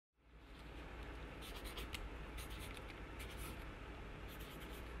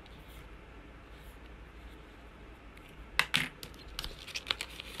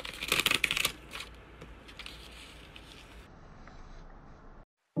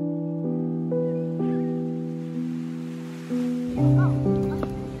Why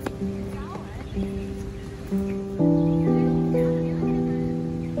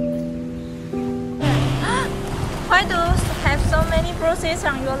do you have so many bruises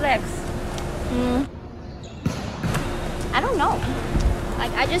on your legs? I don't know.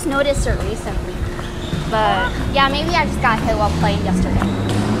 Like, I just noticed it recently. But yeah, maybe I just got hit while playing yesterday.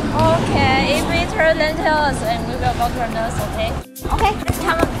 Okay, if we turn, then tell us and we will go to a nurse, okay? Okay.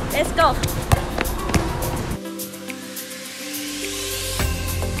 Come on, let's go.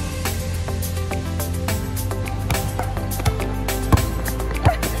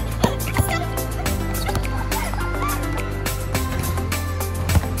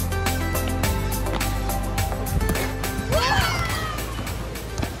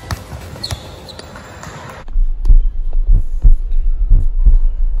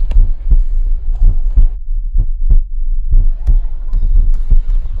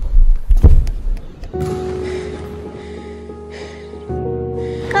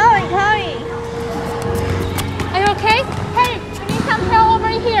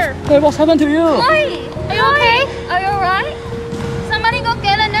 Hey, what's happened to you? Chloe, are you okay? Are you alright? Somebody go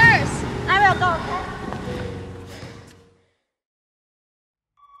get a nurse. I will go,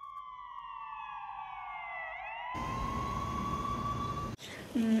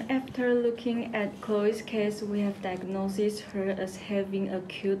 okay? After looking at Chloe's case, we have diagnosed her as having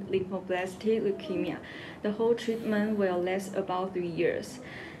acute lymphoblastic leukemia. The whole treatment will last about 3 years,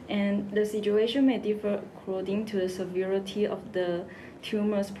 and the situation may differ according to the severity of the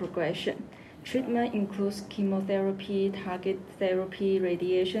tumor's progression. Treatment includes chemotherapy, target therapy,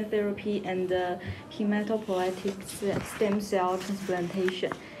 radiation therapy, and hematopoietic stem cell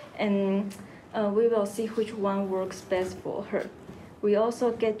transplantation. And we will see which one works best for her. We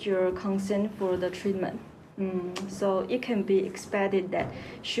also get your consent for the treatment. So it can be expected that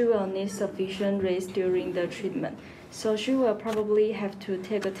she will need sufficient rest during the treatment. So she will probably have to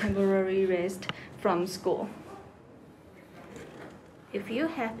take a temporary rest from school. If you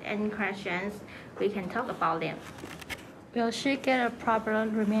have any questions, we can talk about them. Will she get a proper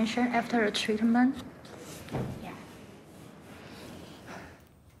remission after the treatment? Yeah.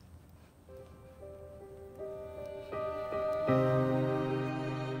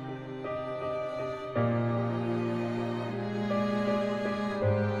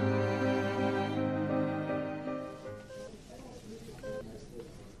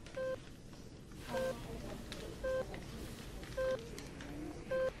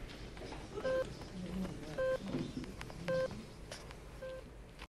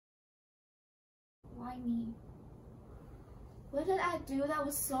 Why me? What did I do that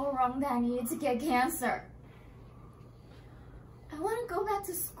was so wrong that I needed to get cancer? I want to go back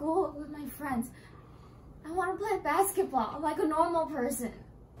to school with my friends. I want to play basketball like a normal person.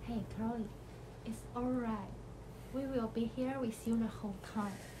 Hey, Chloe, it's alright. We will be here with you the whole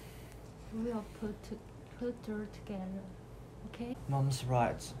time. We will put her together, okay? Mom's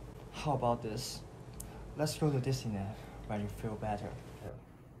right. How about this? Let's go to Disneyland when you feel better.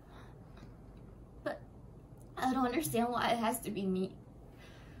 I don't understand why it has to be me.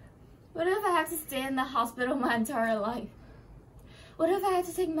 What if I have to stay in the hospital my entire life? What if I have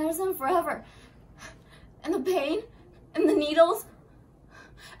to take medicine forever? And the pain? And the needles?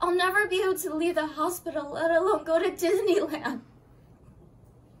 I'll never be able to leave the hospital, let alone go to Disneyland.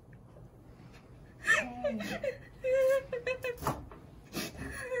 Hey.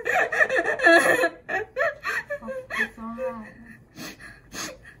 It's alright.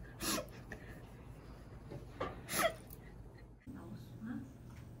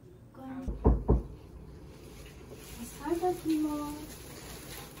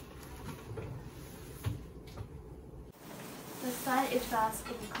 The side effects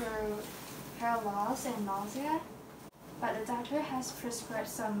include hair loss and nausea, but the doctor has prescribed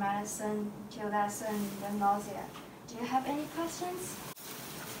some medicine to lessen the nausea. Do you have any questions?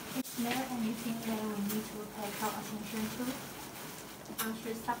 Is there anything that we need to pay our attention to? Will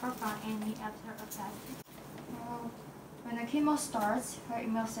she suffer from any after effects? Well, when the chemo starts, her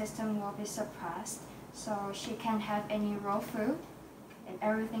immune system will be suppressed, so she can't have any raw food, and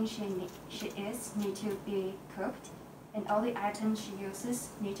everything she eats need to be cooked, and all the items she uses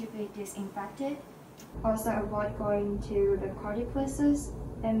need to be disinfected. Also avoid going to the party places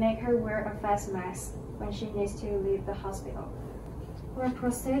and make her wear a face mask when she needs to leave the hospital. We'll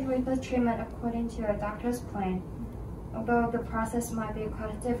proceed with the treatment according to a doctor's plan. Although the process might be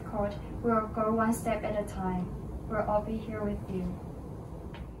quite difficult, we'll go one step at a time. We'll all be here with you.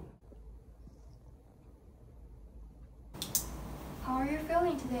 How are you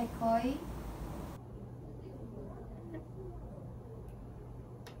feeling today, Chloe?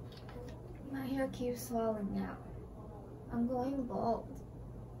 My hair keeps swelling now. I'm going bald.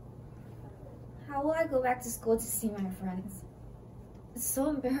 How will I go back to school to see my friends? It's so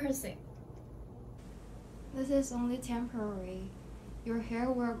embarrassing. This is only temporary. Your hair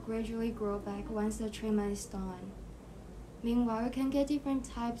will gradually grow back once the treatment is done. Meanwhile, you can get different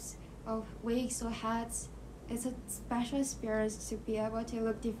types of wigs or hats. It's a special experience to be able to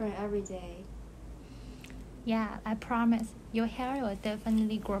look different every day. Yeah, I promise. Your hair will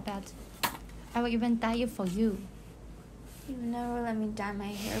definitely grow back. I will even dye it for you. You've never let me dye my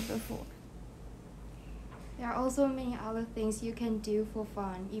hair before. There are also many other things you can do for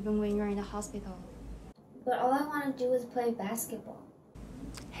fun, even when you're in the hospital. But all I want to do is play basketball.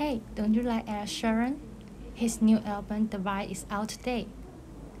 Hey, don't you like Shan? His new album, The Ride, is out today.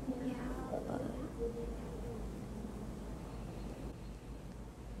 Yeah.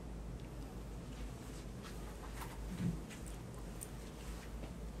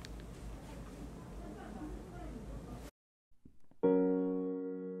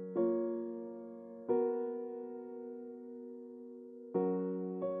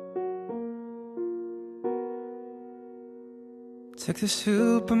 Took the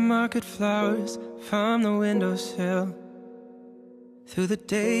supermarket flowers from the windowsill, threw the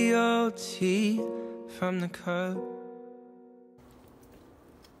day-old tea from the cup.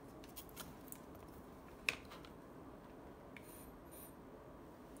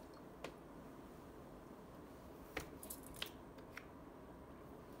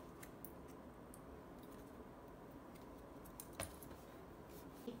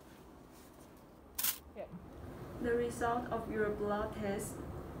 The result of your blood tests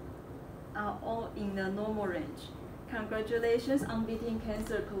are all in the normal range. Congratulations on beating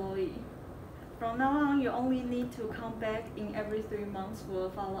cancer, Chloe. From now on, you only need to come back in every 3 months for a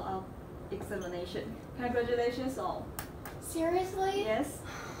follow-up examination. Congratulations all. Seriously? Yes?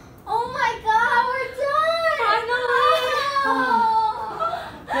 Oh my god, we're done! Finally!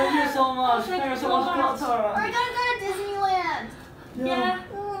 Thank you so much. Thank you so much, Doctor. We're gonna go to Disneyland! Yeah,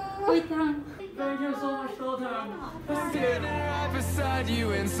 we're done. Thank you so much, Doctor. Standing right beside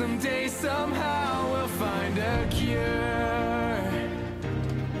you, and someday, somehow, we'll find a cure.